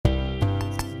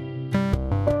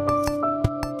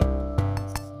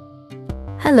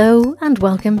Hello and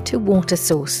welcome to Water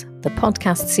Source, the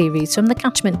podcast series from the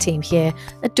catchment team here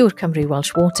at Dŵr Cymru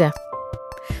Welsh Water.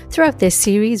 Throughout this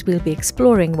series, we'll be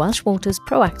exploring Welsh Water's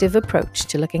proactive approach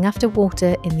to looking after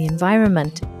water in the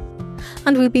environment.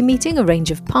 And we'll be meeting a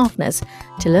range of partners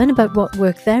to learn about what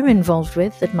work they're involved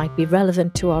with that might be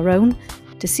relevant to our own,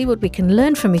 to see what we can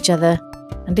learn from each other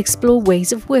and explore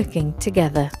ways of working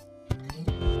together.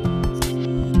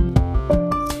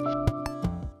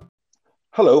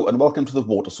 Hello and welcome to the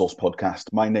Water Source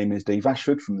podcast. My name is Dave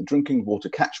Ashford from the Drinking Water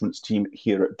Catchments team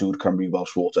here at Dŵr Cymru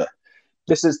Welsh Water.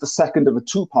 This is the second of a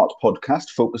two-part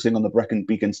podcast focusing on the Brecon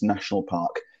Beacons National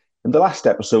Park. In the last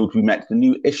episode, we met the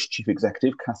new-ish Chief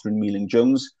Executive, Catherine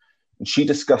Mealing-Jones, and she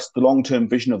discussed the long-term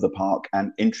vision of the park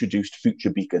and introduced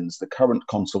Future Beacons, the current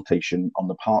consultation on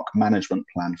the park management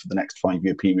plan for the next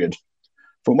 5-year period.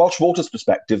 From Welsh Water's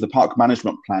perspective, the park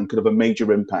management plan could have a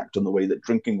major impact on the way that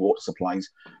drinking water supplies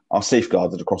are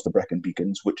safeguarded across the Brecon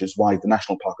Beacons, which is why the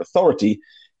National Park Authority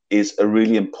is a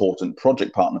really important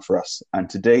project partner for us. And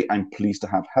today I'm pleased to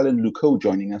have Helen Lucot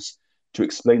joining us to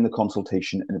explain the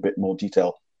consultation in a bit more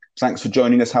detail. Thanks for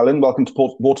joining us, Helen. Welcome to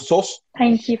Water Source.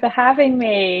 Thank you for having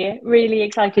me. Really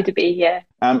excited to be here.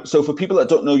 So for people that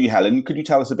don't know you, Helen, could you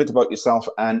tell us a bit about yourself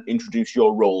and introduce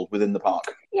your role within the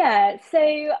park? Yeah,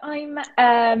 so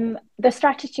I'm the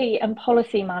strategy and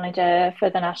policy manager for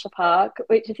the National Park,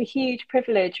 which is a huge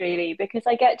privilege, really, because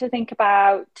I get to think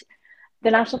about the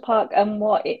National Park and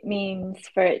what it means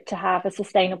for it to have a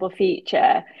sustainable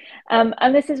future.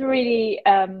 And this is really,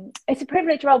 it's a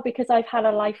privileged role because I've had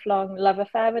a lifelong love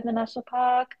affair with the National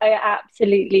Park. I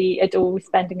absolutely adore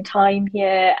spending time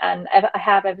here, and I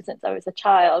have ever since I was a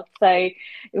child. So it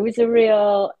is a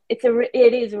real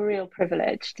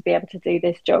privilege to be able to do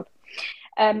this job.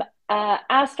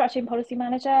 As strategy and policy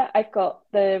manager, I've got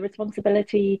the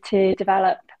responsibility to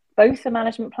develop both the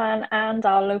management plan and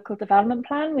our local development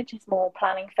plan, which is more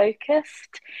planning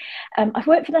focused. I've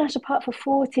worked for the National Park for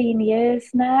 14 years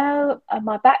now.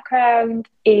 My background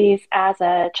is as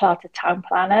a chartered town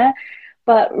planner,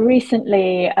 but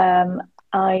recently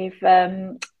I've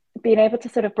been able to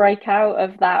sort of break out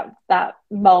of that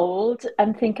mould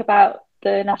and think about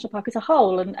the National Park as a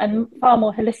whole and far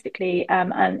more holistically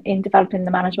and in developing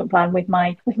the management plan with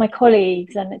my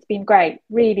colleagues, and it's been great.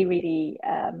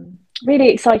 Really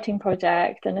exciting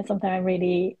project, and it's something I'm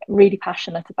really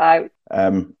passionate about.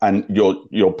 And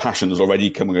your passion is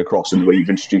already coming across in the way you've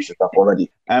introduced yourself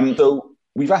already. So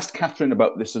we've asked Catherine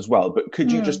about this as well, but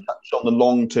could you just touch on the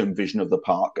long-term vision of the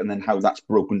park and then how that's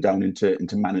broken down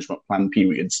into management plan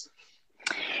periods?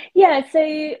 Yeah,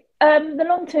 so the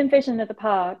long-term vision of the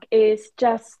park is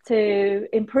just to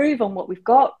improve on what we've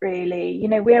got, really. You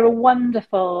know, we're a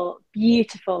wonderful,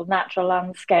 beautiful natural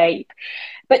landscape,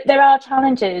 but there are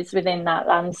challenges within that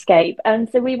landscape. And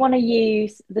so we want to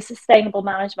use the sustainable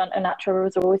management of natural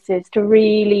resources to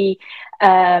really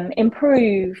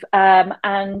improve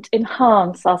and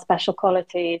enhance our special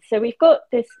qualities. So we've got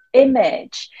this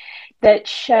image that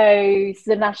shows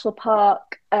the national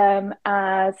park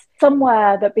as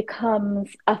somewhere that becomes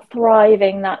a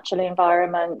thriving natural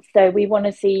environment. So we want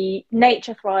to see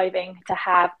nature thriving, to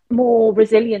have more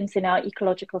resilience in our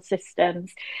ecological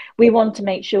systems. We want to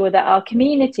make sure that our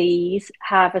communities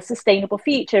have a sustainable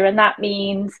future, and that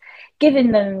means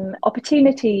giving them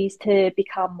opportunities to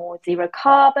become more zero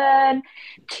carbon,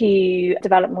 to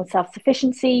develop more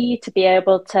self-sufficiency, to be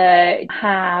able to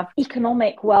have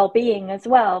economic well-being as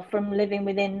well from living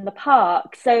within the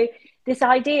park. So this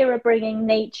idea of bringing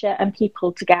nature and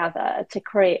people together to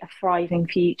create a thriving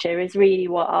future is really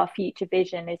what our future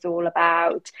vision is all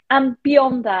about. And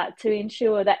beyond that, to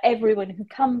ensure that everyone who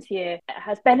comes here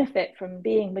has benefit from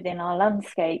being within our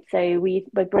landscape. So we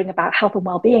bring about health and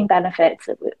well-being benefits.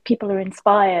 People are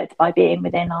inspired by being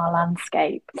within our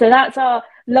landscape. So that's our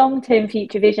long-term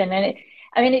future vision.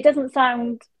 And it doesn't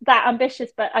sound that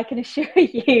ambitious, but I can assure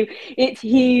you it's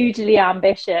hugely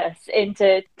ambitious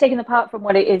into taking the park from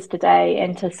what it is today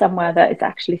into somewhere that is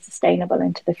actually sustainable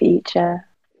into the future.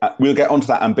 We'll get onto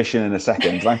that ambition in a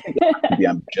second. I think it has to be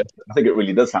ambitious. I think it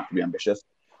really does have to be ambitious.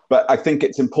 But I think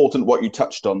it's important what you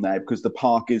touched on there, because the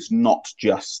park is not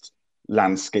just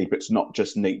landscape. It's not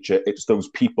just nature. It's those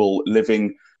people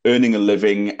living, earning a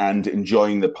living and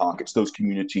enjoying the park. It's those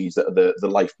communities that are the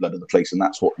lifeblood of the place, and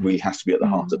that's what really has to be at the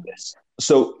heart of this.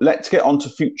 So let's get on to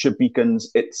Future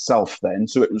Beacons itself then.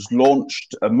 So it was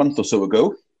launched a month or so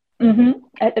ago.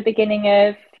 At the beginning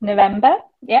of November,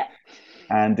 yeah.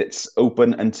 And it's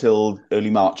open until early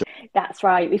March. That's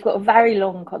right. We've got a very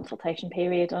long consultation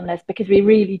period on this because we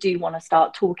really do want to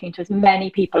start talking to as many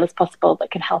people as possible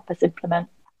that can help us implement.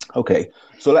 Okay,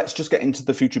 so let's just get into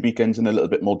the future beacons in a little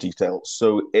bit more detail.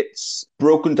 So it's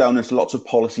broken down into lots of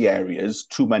policy areas,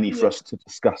 too many for us to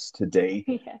discuss today.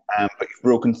 Yeah. But you've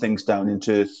broken things down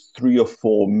into 3 or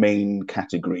 4 main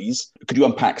categories. Could you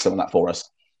unpack some of that for us?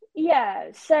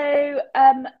 Yeah, so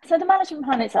the management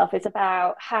plan itself is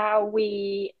about how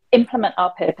we implement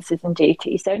our purposes and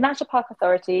duties. So national park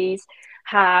authorities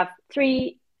have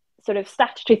 3 sort of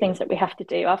statutory things that we have to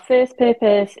do. Our first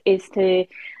purpose is to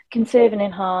conserve and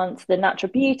enhance the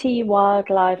natural beauty,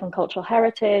 wildlife, and cultural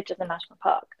heritage of the national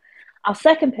park. Our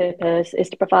second purpose is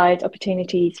to provide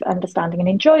opportunities for understanding and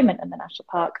enjoyment in the national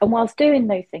park. And whilst doing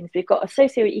those things, we've got a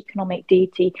socio-economic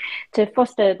duty to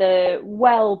foster the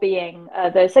well-being,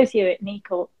 the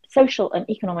social and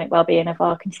economic well-being of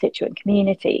our constituent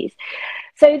communities.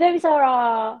 So those are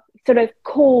our sort of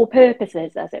core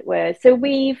purposes, as it were. So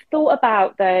we've thought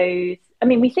about those. I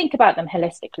mean, we think about them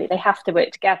holistically. They have to work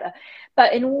together.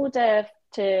 But in order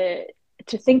to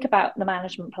think about the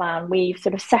management plan, we've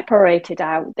sort of separated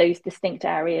out those distinct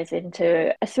areas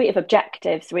into a suite of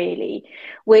objectives, really,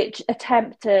 which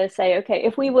attempt to say, okay,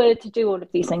 if we were to do all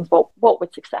of these things, what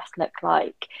would success look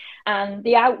like? And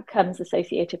the outcomes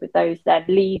associated with those then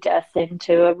lead us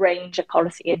into a range of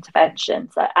policy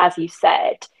interventions that, as you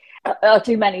said, are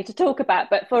too many to talk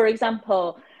about. But for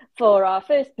example, for our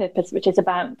first purpose, which is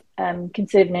about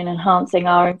conserving and enhancing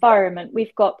our environment,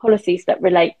 we've got policies that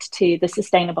relate to the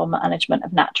sustainable management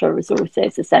of natural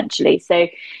resources, essentially. So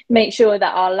make sure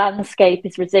that our landscape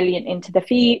is resilient into the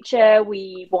future.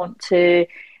 We want to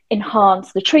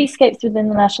enhance the treescapes within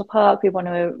the national park. We want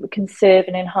to conserve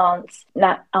and enhance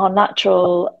our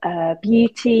natural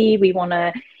beauty. We want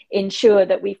to ensure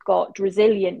that we've got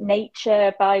resilient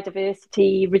nature,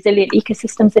 biodiversity, resilient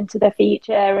ecosystems into the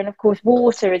future. And of course,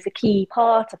 water is a key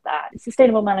part of that.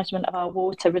 Sustainable management of our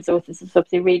water resources is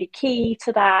obviously really key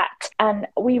to that. And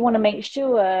we want to make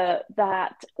sure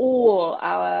that all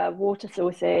our water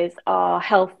sources are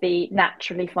healthy,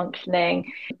 naturally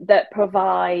functioning, that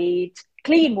provide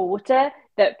clean water,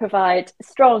 that provide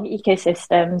strong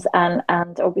ecosystems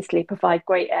and obviously provide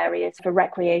great areas for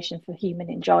recreation, for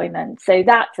human enjoyment. So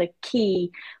that's a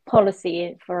key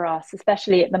policy for us,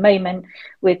 especially at the moment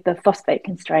with the phosphate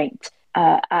constraint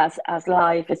as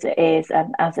live as it is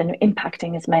and as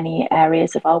impacting as many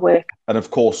areas of our work. And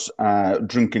of course,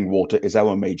 drinking water is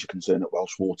our major concern at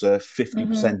Welsh Water.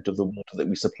 50% of the water that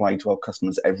we supply to our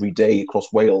customers every day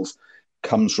across Wales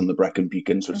comes from the Brecon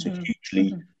Beacon, so it's a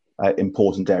hugely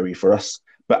important area for us.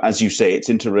 But as you say, it's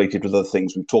interrelated with other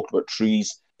things. We've talked about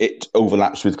trees. It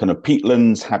overlaps with kind of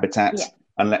peatlands, habitats,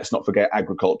 and let's not forget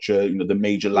agriculture, the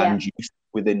major land use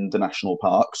within the national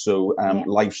park. So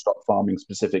livestock farming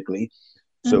specifically.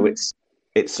 So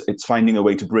it's finding a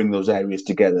way to bring those areas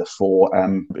together for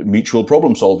mutual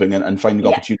problem solving and finding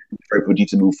opportunities for everybody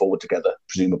to move forward together,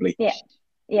 presumably.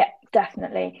 Yeah,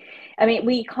 definitely. I mean,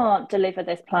 we can't deliver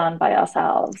this plan by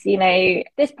ourselves.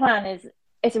 This plan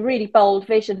it's a really bold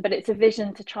vision, but it's a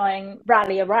vision to try and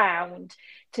rally around,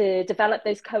 to develop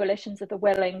those coalitions of the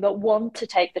willing that want to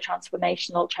take the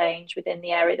transformational change within the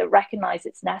area, that recognise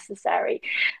it's necessary.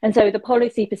 And so the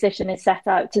policy position is set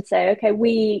out to say, okay,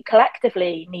 we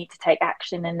collectively need to take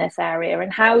action in this area,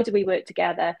 and how do we work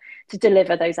together to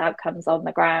deliver those outcomes on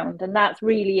the ground? And that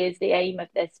really is the aim of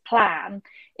this plan,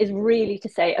 is really to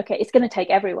say, okay, it's going to take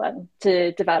everyone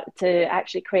to develop, to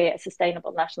actually create a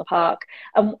sustainable national park,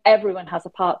 and everyone has a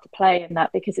part to play in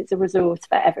that because it's a resource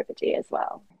for everybody as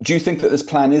well. Do you think that this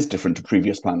plan is different to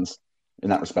previous plans in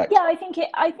that respect? Yeah, I think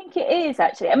it is,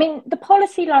 actually. I mean, the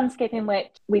policy landscape in which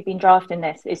we've been drafting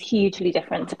this is hugely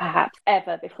different to perhaps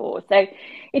ever before. So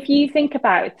if you think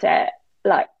about it,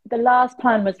 like the last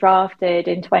plan was drafted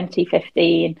in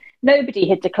 2015. Nobody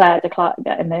had declared a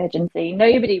climate emergency.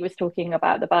 Nobody was talking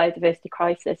about the biodiversity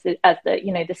crisis as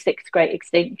the sixth great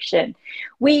extinction.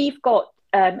 We've got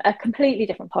a completely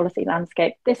different policy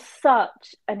landscape. There's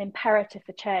such an imperative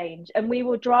for change, and we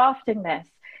were drafting this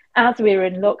as we were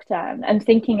in lockdown and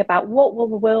thinking about what will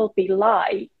the world be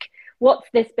like. What's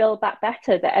this Build Back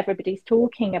Better that everybody's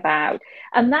talking about?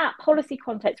 And that policy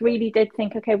context really did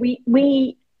think, okay,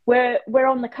 we're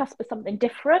on the cusp of something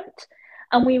different,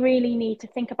 and we really need to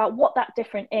think about what that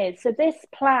different is. So this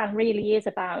plan really is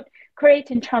about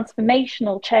creating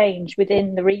transformational change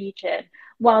within the region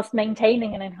whilst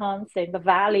maintaining and enhancing the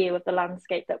value of the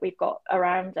landscape that we've got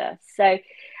around us. So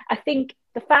I think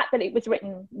the fact that it was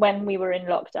written when we were in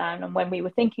lockdown and when we were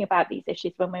thinking about these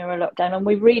issues when we were in lockdown, and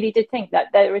we really did think that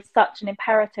there is such an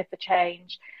imperative for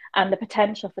change and the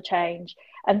potential for change.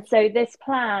 And so this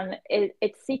plan,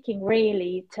 it's seeking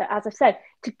really to, as I've said,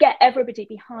 to get everybody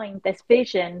behind this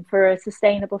vision for a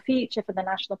sustainable future for the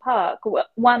national park,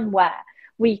 one where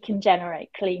we can generate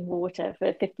clean water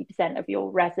for 50% of your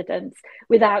residents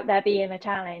without there being a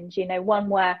challenge, one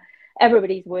where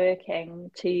everybody's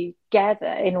working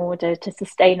together in order to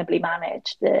sustainably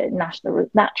manage the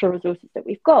natural resources that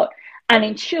we've got and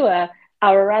ensure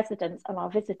our residents and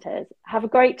our visitors have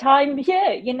a great time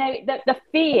here. The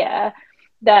fear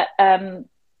that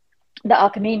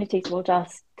our communities will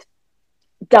just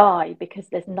die because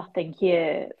there's nothing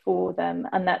here for them,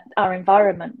 and that our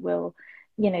environment will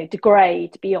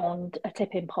degrade beyond a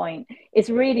tipping point is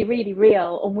really, really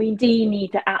real. And we do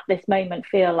need to, at this moment,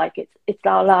 feel like it's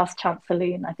our last chance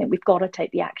saloon. I think we've got to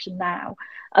take the action now.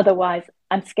 Otherwise,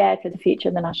 I'm scared for the future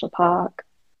of the national park.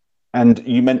 And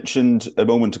you mentioned a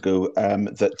moment ago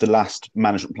that the last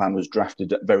management plan was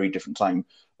drafted at a very different time.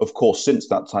 Of course, since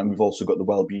that time, we've also got the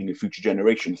Wellbeing of Future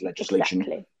Generations legislation,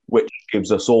 exactly, which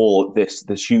gives us all this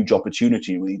huge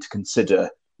opportunity really to consider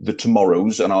the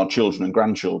tomorrows and our children and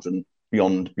grandchildren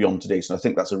beyond today. So I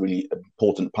think that's a really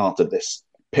important part of this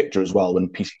picture as well, when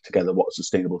piecing together what a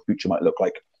sustainable future might look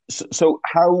like. So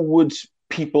how would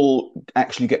people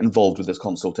actually get involved with this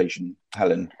consultation,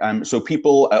 Helen? So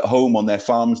people at home on their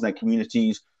farms and their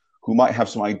communities who might have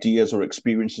some ideas or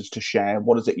experiences to share,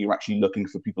 what is it you're actually looking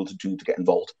for people to do to get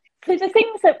involved? So the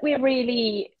things that we're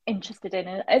really interested in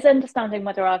is understanding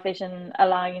whether our vision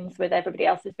aligns with everybody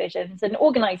else's visions, and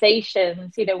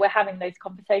organisations, we're having those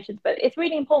conversations, but it's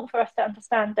really important for us to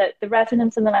understand that the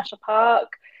residents in the national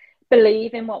park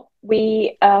believe in what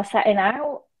we are setting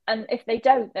out. And if they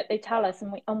don't, that they tell us,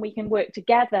 and we can work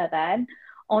together then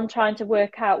on trying to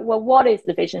work out, well, what is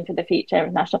the vision for the future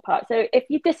of national park? So if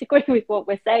you disagree with what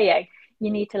we're saying,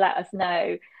 you need to let us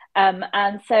know.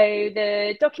 And so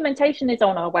the documentation is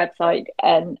on our website,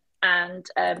 and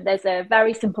there's a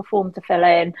very simple form to fill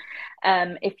in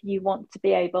if you want to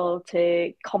be able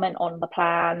to comment on the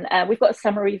plan. We've got a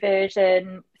summary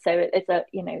version. So it's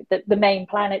the main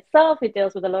plan itself, it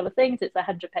deals with a lot of things. It's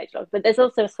 100-page long, but there's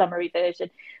also a summary version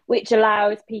which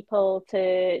allows people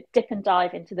to dip and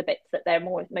dive into the bits that they're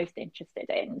most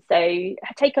interested in. So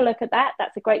take a look at that.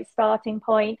 That's a great starting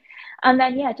point. And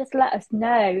then, just let us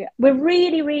know. We're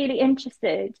really, really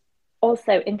interested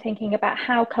also in thinking about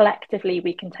how collectively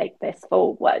we can take this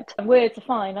forward. Words are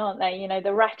fine, aren't they?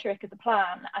 The rhetoric of the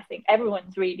plan, I think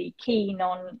everyone's really keen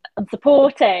on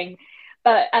supporting.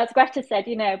 But as Greta said,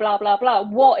 blah, blah, blah,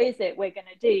 what is it we're going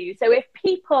to do? So if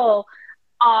people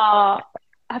I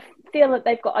feel that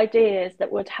they've got ideas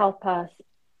that would help us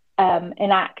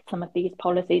enact some of these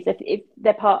policies, if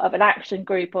they're part of an action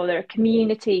group or they're a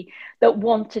community that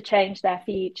want to change their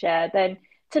future, then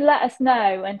to let us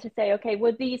know and to say, okay,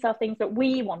 well, these are things that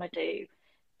we want to do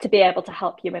to be able to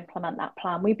help you implement that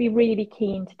plan. We'd be really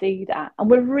keen to do that.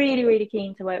 And we're really, really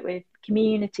keen to work with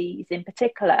communities in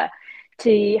particular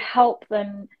to help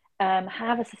them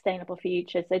have a sustainable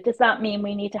future. So does that mean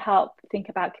we need to help think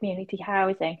about community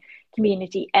housing,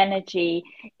 community energy?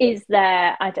 Is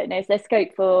there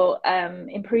scope for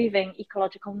improving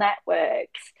ecological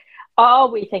networks? Are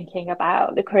we thinking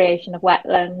about the creation of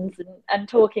wetlands and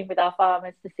talking with our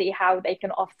farmers to see how they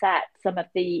can offset some of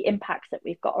the impacts that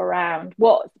we've got around?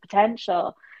 What's the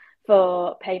potential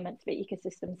for payments for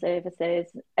ecosystem services?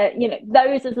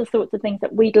 Those are the sorts of things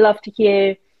that we'd love to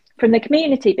hear from the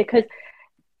community, because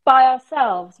by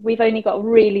ourselves, we've only got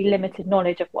really limited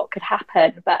knowledge of what could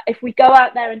happen. But if we go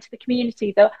out there into the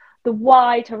community, the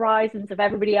wide horizons of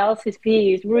everybody else's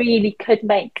views really could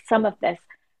make some of this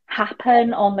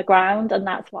happen on the ground. And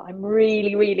that's what I'm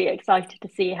really, really excited to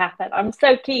see happen. I'm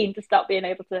so keen to start being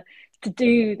able to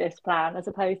do this plan as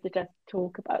opposed to just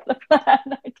talk about the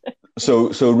plan.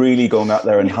 So really going out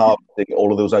there and harvesting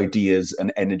all of those ideas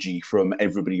and energy from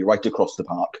everybody right across the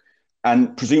park.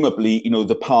 And presumably,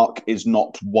 the park is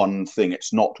not one thing.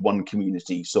 It's not one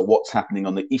community. So what's happening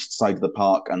on the east side of the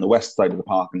park and the west side of the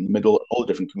park and the middle, all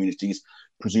different communities,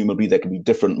 presumably there can be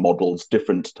different models,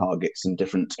 different targets and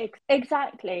different...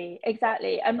 Exactly.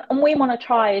 And we want to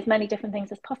try as many different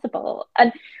things as possible.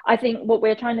 And I think what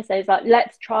we're trying to say is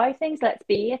let's try things. Let's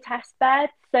be a test bed.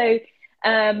 So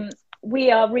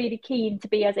we are really keen to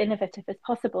be as innovative as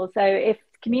possible. So if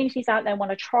communities out there want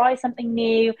to try something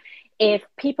new, if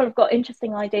people have got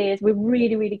interesting ideas, we're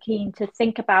really, really keen to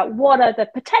think about what are the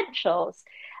potentials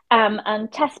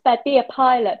and test bed, be a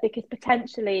pilot, because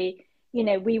potentially,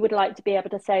 we would like to be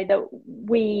able to say that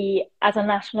we, as a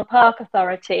National Park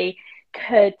Authority,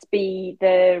 could be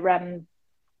the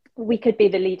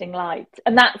leading light.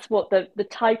 And that's what the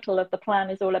title of the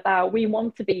plan is all about. We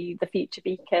want to be the future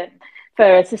beacon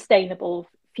for a sustainable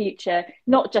future,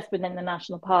 not just within the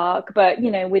national park, but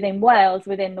within Wales,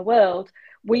 within the world.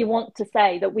 We want to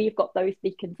say that we've got those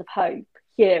beacons of hope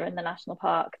here in the national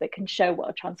park that can show what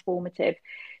a transformative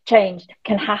change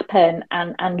can happen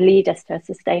and lead us to a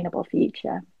sustainable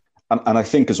future. And I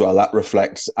think as well that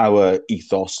reflects our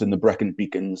ethos in the Brecon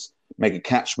Beacons mega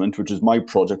catchment, which is my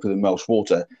project within Welsh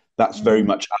Water. That's very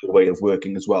much our way of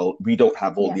working as well. We don't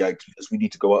have all the ideas. We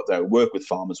need to go out there, work with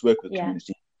farmers, work with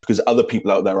community, because other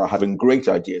people out there are having great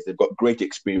ideas. They've got great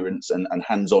experience and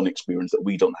hands-on experience that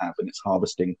we don't have. And it's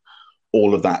harvesting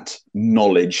all of that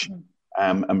knowledge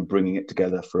and bringing it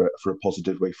together for a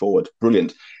positive way forward.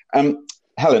 Brilliant.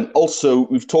 Helen, also,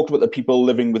 we've talked about the people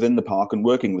living within the park and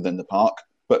working within the park.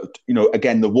 But,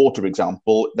 again, the water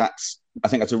example, I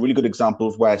think that's a really good example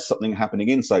of where something happening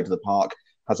inside of the park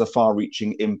has a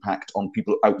far-reaching impact on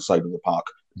people outside of the park.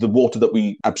 The water that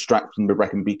we abstract from the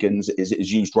Brecon Beacons is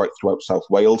used right throughout South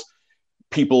Wales.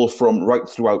 People from right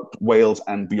throughout Wales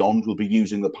and beyond will be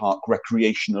using the park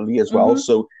recreationally as well.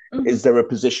 So is there a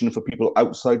position for people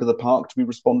outside of the park to be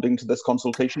responding to this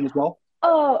consultation as well?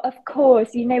 Oh, of course.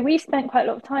 We've spent quite a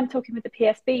lot of time talking with the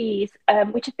PSBs,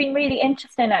 which has been really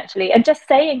interesting, actually. And just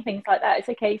saying things like that, it's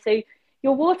okay, so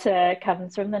your water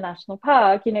comes from the national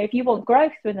park. If you want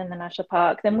growth within the national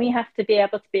park, then we have to be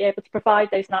able to provide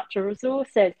those natural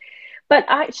resources. But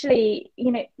actually,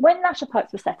 when national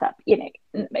parks were set up, in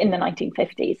the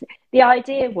 1950s, the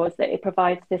idea was that it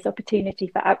provides this opportunity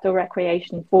for outdoor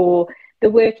recreation for the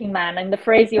working man, and the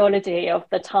phraseology of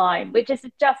the time, which is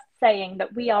just saying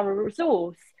that we are a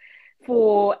resource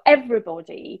for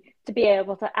everybody to be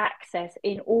able to access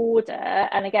in order.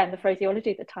 And again, the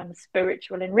phraseology at the time was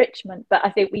spiritual enrichment, but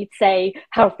I think we'd say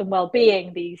health and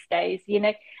well-being these days,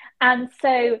 And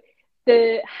so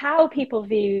how people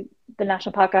view the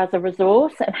national park as a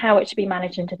resource and how it should be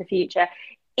managed into the future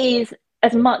is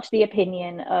as much the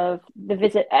opinion of the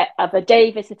visit of a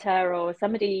day visitor or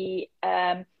somebody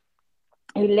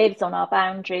who lives on our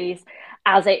boundaries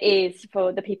as it is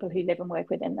for the people who live and work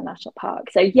within the national park.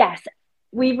 So yes,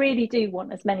 we really do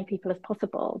want as many people as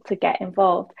possible to get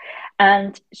involved,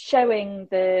 and showing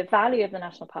the value of the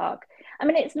national park. I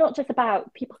mean, it's not just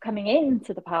about people coming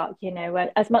into the park,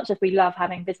 as much as we love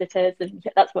having visitors and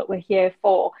that's what we're here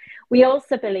for. We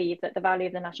also believe that the value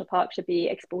of the national park should be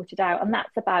exported out, and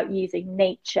that's about using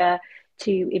nature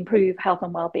to improve health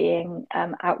and well-being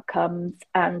outcomes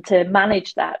and to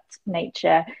manage that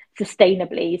nature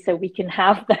sustainably so we can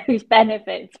have those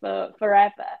benefits for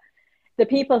forever. The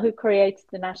people who created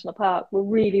the national park were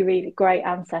really, really great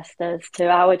ancestors to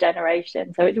our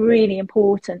generation. So it's really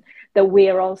important that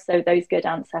we're also those good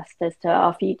ancestors to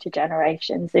our future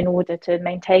generations in order to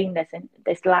maintain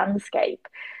this landscape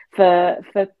for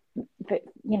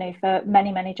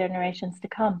many, many generations to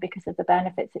come, because of the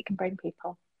benefits it can bring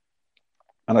people.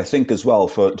 And I think as well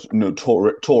for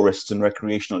tourists and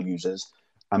recreational users,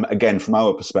 again, from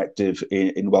our perspective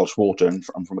in Welsh Water and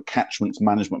from a catchment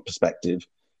management perspective,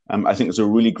 I think there's a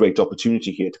really great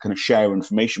opportunity here to kind of share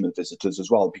information with visitors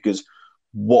as well, because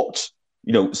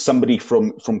somebody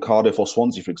from Cardiff or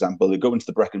Swansea, for example, they go into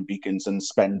the Brecon Beacons and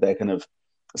spend their kind of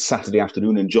Saturday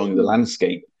afternoon enjoying the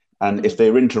landscape. And if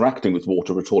they're interacting with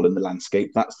water at all in the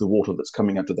landscape, that's the water that's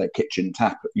coming out of their kitchen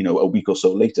tap, a week or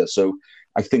so later. So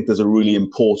I think there's a really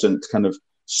important kind of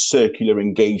circular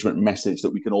engagement message that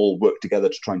we can all work together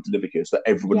to try and deliver here, so that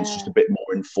everyone's just a bit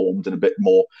more informed and a bit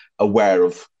more aware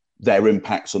of their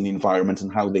impacts on the environment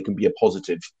and how they can be a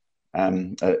positive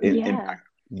impact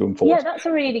going forward. Yeah, that's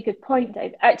a really good point,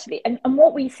 Dave, actually. And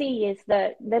what we see is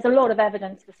that there's a lot of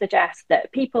evidence to suggest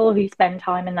that people who spend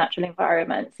time in natural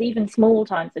environments, even small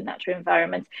times in natural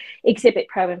environments, exhibit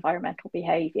pro-environmental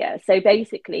behaviour. So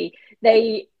basically,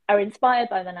 they are inspired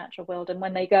by the natural world, and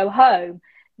when they go home,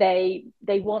 they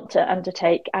want to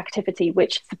undertake activity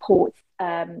which supports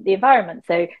the environment.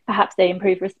 So perhaps they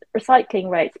improve recycling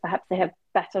rates, perhaps they have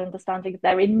better understanding of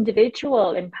their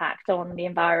individual impact on the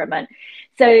environment.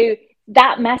 So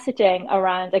that messaging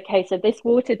around, okay, so this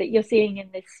water that you're seeing in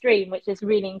this stream, which is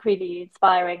really incredibly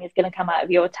inspiring, is going to come out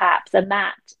of your taps, and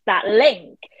that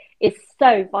link is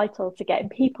so vital to getting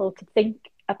people to think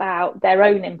about their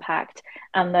own impact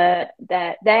and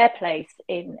their place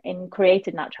in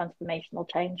creating that transformational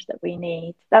change that we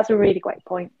need. That's a really great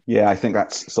point. Yeah, I think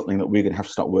that's something that we're going to have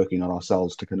to start working on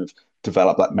ourselves to kind of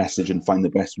develop that message and find the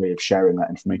best way of sharing that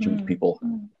information with people.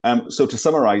 So to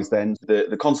summarize then,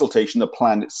 the consultation, the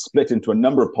plan, it's split into a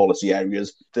number of policy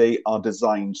areas. They are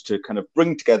designed to kind of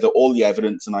bring together all the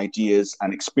evidence and ideas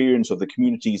and experience of the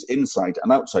communities inside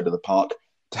and outside of the park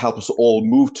to help us all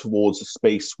move towards a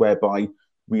space whereby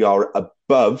we are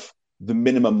above the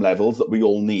minimum levels that we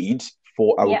all need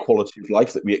for our quality of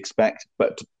life that we expect,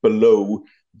 but below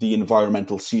the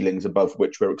environmental ceilings above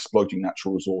which we're exploiting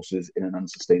natural resources in an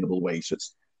unsustainable way. So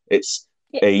it's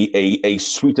a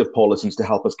suite of policies to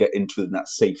help us get into that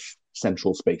safe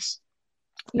central space.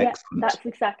 Yeah, Excellent. that's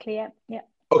exactly it. Yeah.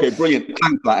 Okay, brilliant.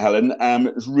 Thanks for that, Helen.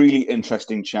 It was really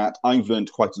interesting chat. I've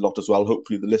learned quite a lot as well.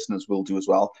 Hopefully the listeners will do as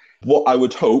well. What I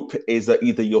would hope is that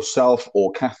either yourself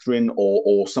or Catherine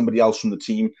or somebody else from the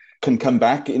team can come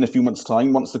back in a few months'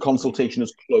 time once the consultation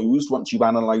is closed, once you've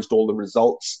analysed all the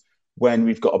results, when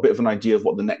we've got a bit of an idea of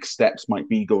what the next steps might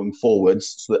be going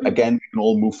forwards, so that, again, we can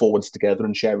all move forwards together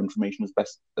and share information as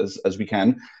best as we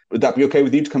can. Would that be okay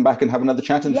with you to come back and have another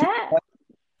chat?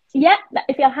 Yeah,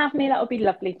 if you'll have me, that would be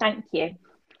lovely. Thank you.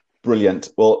 Brilliant.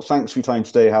 Well, thanks for your time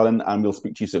today, Helen, and we'll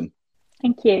speak to you soon.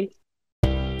 Thank you.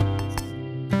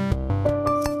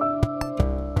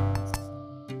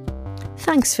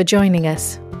 Thanks for joining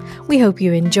us. We hope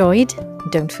you enjoyed.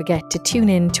 Don't forget to tune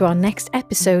in to our next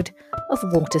episode of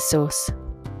Water Source.